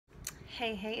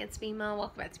Hey, it's Bema.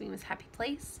 Welcome back to Bema's Happy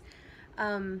Place.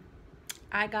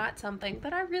 I got something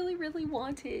that I really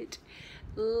wanted.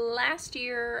 Last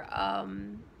year,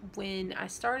 when I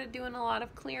started doing a lot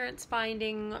of clearance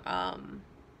finding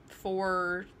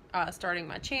for starting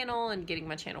my channel and getting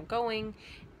my channel going,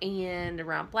 and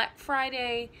around Black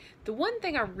Friday, the one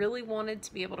thing I really wanted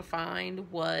to be able to find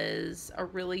was a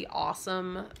really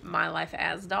awesome My Life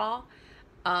As doll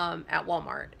at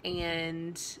Walmart.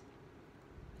 And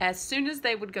as soon as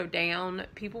they would go down,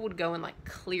 people would go and like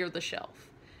clear the shelf.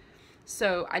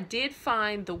 So I did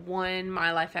find the one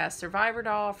My Life As Survivor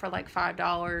doll for like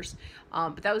 $5,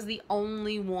 but that was the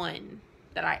only one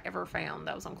that I ever found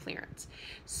that was on clearance.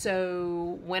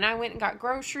 So when I went and got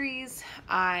groceries,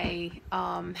 I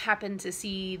happened to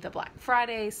see the Black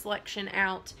Friday selection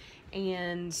out,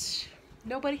 and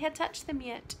nobody had touched them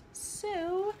yet.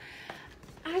 So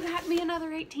I got me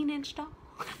another 18-inch doll.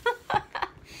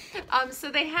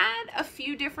 So they had a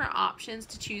few different options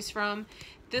to choose from.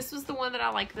 This was the one that I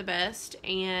liked the best,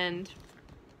 and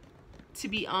to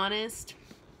be honest,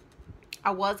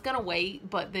 I was gonna wait,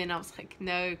 but then I was like,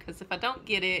 no, because if I don't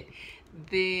get it,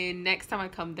 then next time I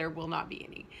come, there will not be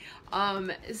any.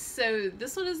 So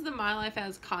this one is the My Life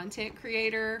As content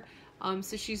creator.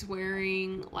 So she's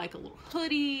wearing like a little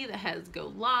hoodie that has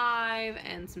Go Live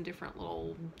and some different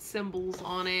little symbols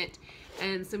on it,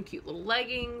 and some cute little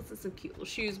leggings and some cute little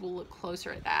shoes. We'll look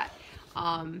closer at that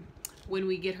when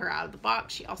we get her out of the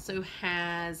box. She also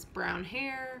has brown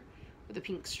hair with a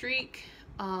pink streak.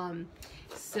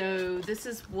 So this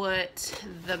is what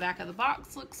the back of the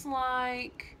box looks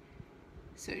like.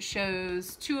 So it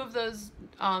shows two of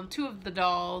the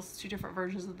dolls, two different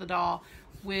versions of the doll,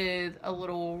 with a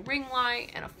little ring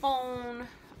light and a phone.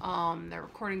 They're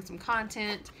recording some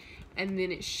content, and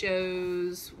then it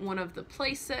shows one of the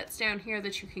play sets down here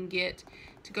that you can get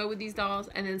to go with these dolls,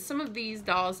 and then some of these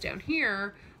dolls down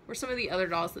here were some of the other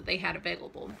dolls that they had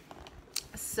available.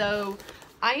 So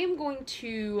I am going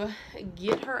to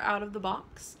get her out of the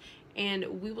box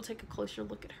and we will take a closer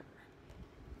look at her.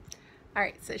 All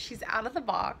right, so she's out of the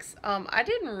box. I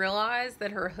didn't realize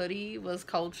that her hoodie was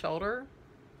cold shoulder.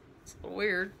 It's a little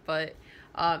weird, but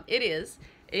it is.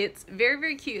 It's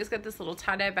very cute. It's got this little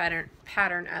tie-dye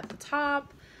pattern at the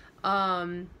top.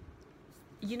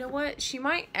 You know what? She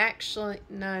might actually,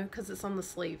 no, because it's on the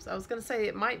sleeves. I was going to say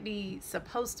it might be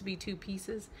supposed to be two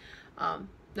pieces.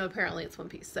 No, apparently it's one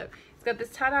piece. So it's got this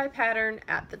tie-dye pattern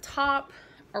at the top,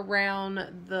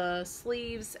 around the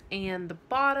sleeves and the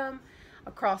bottom.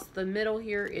 Across the middle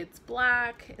here, it's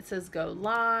black. It says Go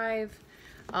Live.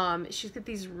 She's got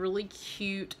these really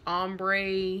cute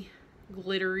ombre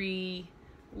glittery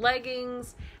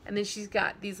leggings, and then she's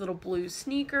got these little blue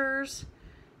sneakers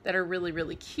that are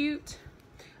really cute.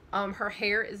 Her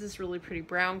hair is this really pretty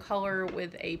brown color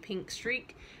with a pink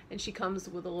streak, and she comes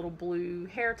with a little blue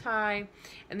hair tie,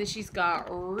 and then she's got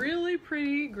really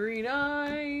pretty green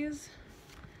eyes.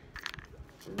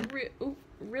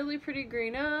 Really pretty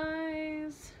green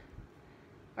eyes.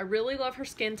 I really love her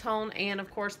skin tone, and of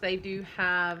course they do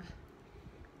have,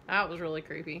 that was really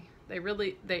creepy.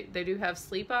 They do have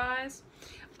sleep eyes.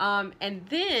 And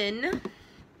then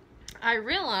I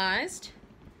realized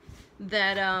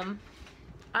that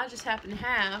I just happen to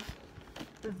have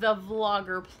the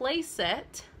vlogger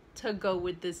playset to go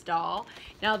with this doll.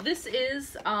 Now this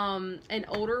is an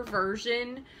older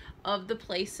version of the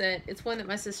playset. It's one that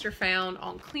my sister found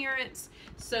on clearance.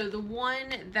 So the one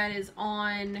that is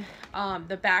on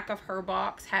the back of her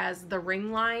box has the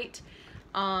ring light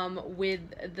with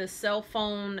the cell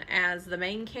phone as the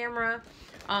main camera.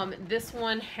 This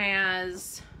one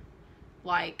has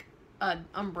like an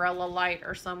umbrella light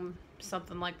or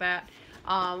something like that,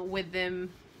 with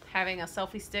them having a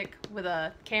selfie stick with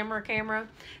a camera.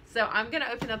 So I'm gonna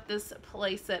open up this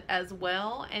playset as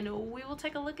well, and we will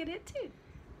take a look at it too.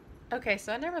 Okay,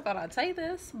 so I never thought I'd say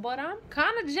this, but I'm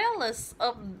kind of jealous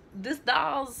of this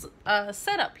doll's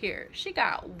setup here. She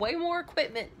got way more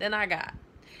equipment than I got.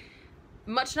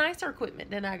 Much nicer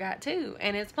equipment than I got too,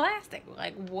 and it's plastic.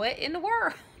 Like, what in the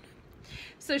world?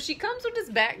 So she comes with this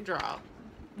backdrop.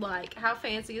 Like, how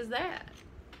fancy is that?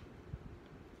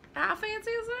 How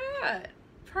fancy is that?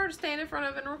 For her to stand in front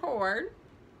of and record.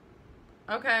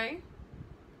 Okay.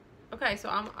 Okay, so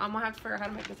I'm gonna have to figure out how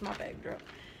to make this my backdrop.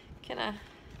 Can I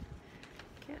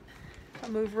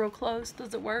move real close?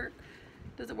 Does it work?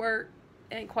 Does it work?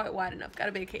 It ain't quite wide enough.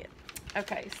 Gotta be a kid.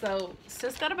 Okay, so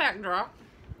sis got a backdrop.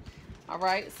 All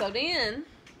right, so then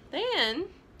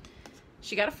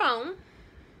she got a phone.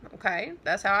 Okay,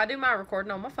 that's how I do my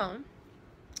recording, on my phone,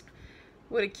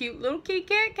 with a cute little kitty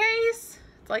cat case.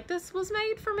 It's like this was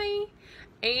made for me,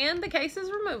 and the case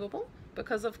is removable.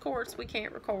 because of course we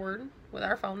can't record with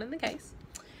our phone in the case.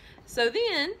 So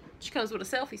then she comes with a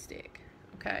selfie stick.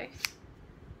 Okay,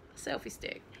 a selfie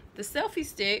stick. The selfie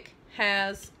stick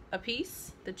has a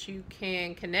piece that you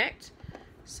can connect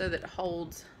so that it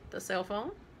holds the cell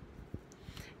phone.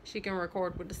 She can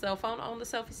record with the cell phone on the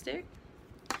selfie stick.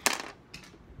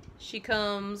 She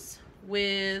comes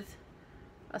with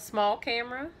a small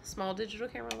camera, small digital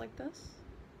camera like this.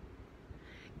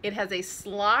 It has a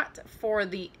slot for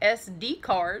the SD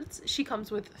cards. She comes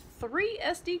with 3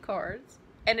 SD cards,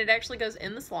 and it actually goes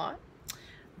in the slot.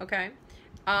 Okay.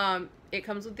 It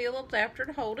comes with the little adapter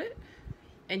to hold it,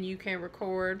 and you can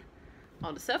record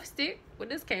on the selfie stick with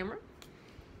this camera.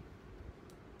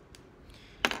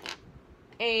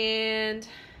 And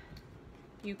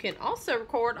you can also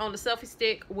record on the selfie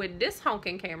stick with this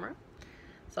honking camera.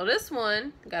 So this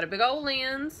one got a big old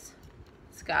lens.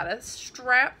 It's got a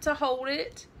strap to hold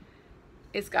it.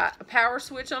 It's got a power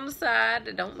switch on the side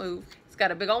that don't move. It's got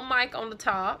a big old mic on the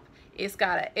top. It's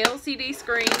got an LCD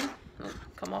screen. Oh,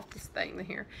 come off this thing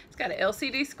here. It's got an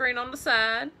LCD screen on the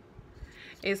side.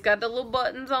 It's got the little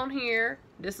buttons on here.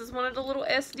 This is one of the little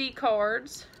SD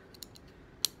cards.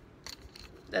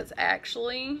 That's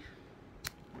actually,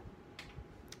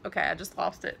 okay, I just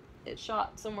lost it. It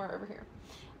shot somewhere over here.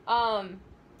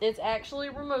 It's actually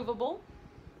removable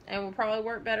and will probably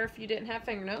work better if you didn't have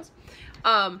fingernails.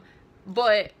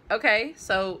 But okay,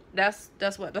 so that's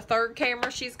what the third camera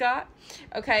she's got.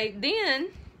 Okay, then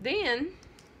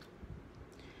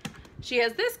she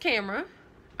has this camera.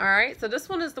 All right, so this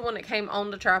one is the one that came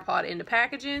on the tripod in the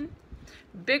packaging.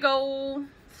 Big old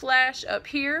flash up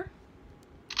here.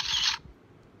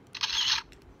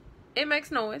 It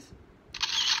makes noise.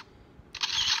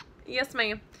 Yes,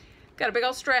 ma'am. Got a big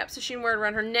old strap so she can wear it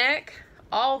around her neck.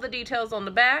 All the details on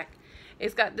the back.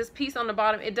 It's got this piece on the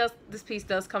bottom. This piece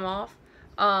does come off.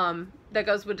 That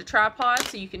goes with the tripod,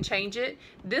 so you can change it.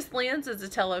 This lens is a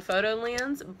telephoto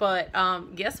lens, but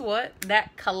guess what?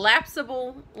 That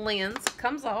collapsible lens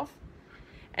comes off.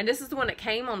 And this is the one that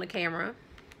came on the camera.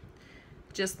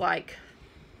 Just like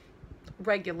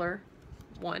regular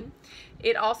one.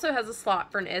 It also has a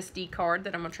slot for an SD card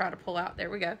that I'm going to try to pull out. There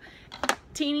we go.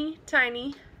 Teeny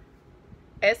tiny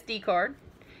SD card.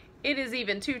 It is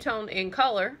even two-toned in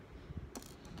color.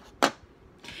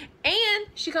 And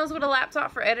she comes with a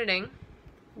laptop for editing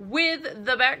with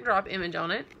the backdrop image on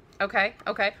it. Okay,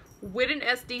 okay. With an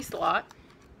SD slot.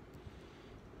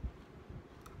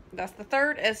 That's the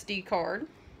third SD card.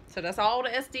 So that's all the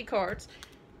SD cards.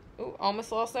 Oh,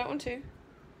 almost lost that one too.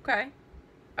 Okay,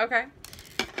 okay.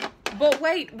 But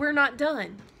wait, we're not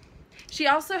done. She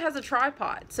also has a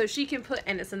tripod, so she can put,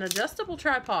 and it's an adjustable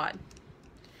tripod.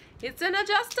 It's an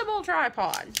adjustable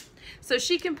tripod. So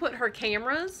she can put her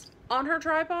cameras on her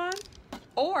tripod,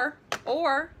 or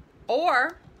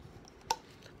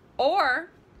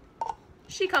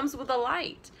she comes with a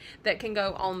light that can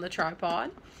go on the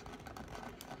tripod.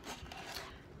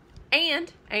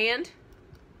 And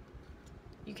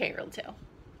you can't really tell.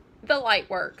 The light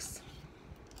works.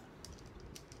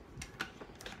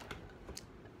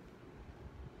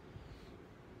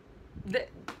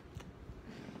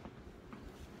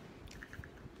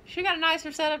 She got a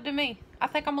nicer setup than me. I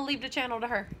think I'm gonna leave the channel to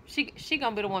her. She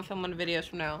gonna be the one filming the videos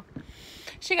from now on.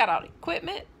 She got all the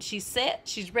equipment. She's set.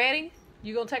 She's ready.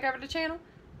 You gonna take over the channel?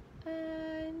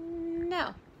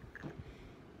 No.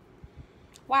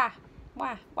 Why?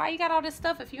 Why you got all this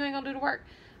stuff if you ain't gonna do the work?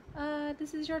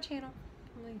 This is your channel.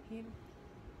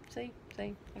 See,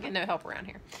 I get no help around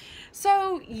here.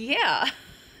 So yeah,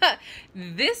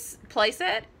 this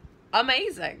playset,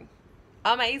 amazing.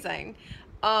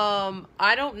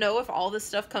 I don't know if all this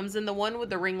stuff comes in the one with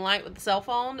the ring light with the cell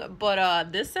phone,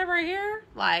 but this set right here,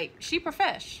 like, she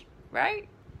profesh, right?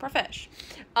 Profesh.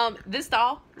 This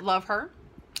doll, love her.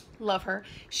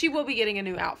 She will be getting a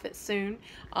new outfit soon.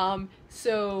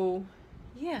 So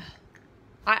yeah,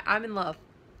 I'm in love.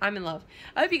 I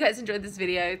hope you guys enjoyed this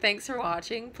video. Thanks for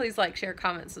watching. Please like, share,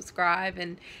 comment, subscribe,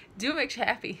 and do what makes you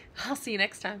happy. I'll see you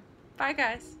next time. Bye,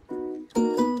 guys.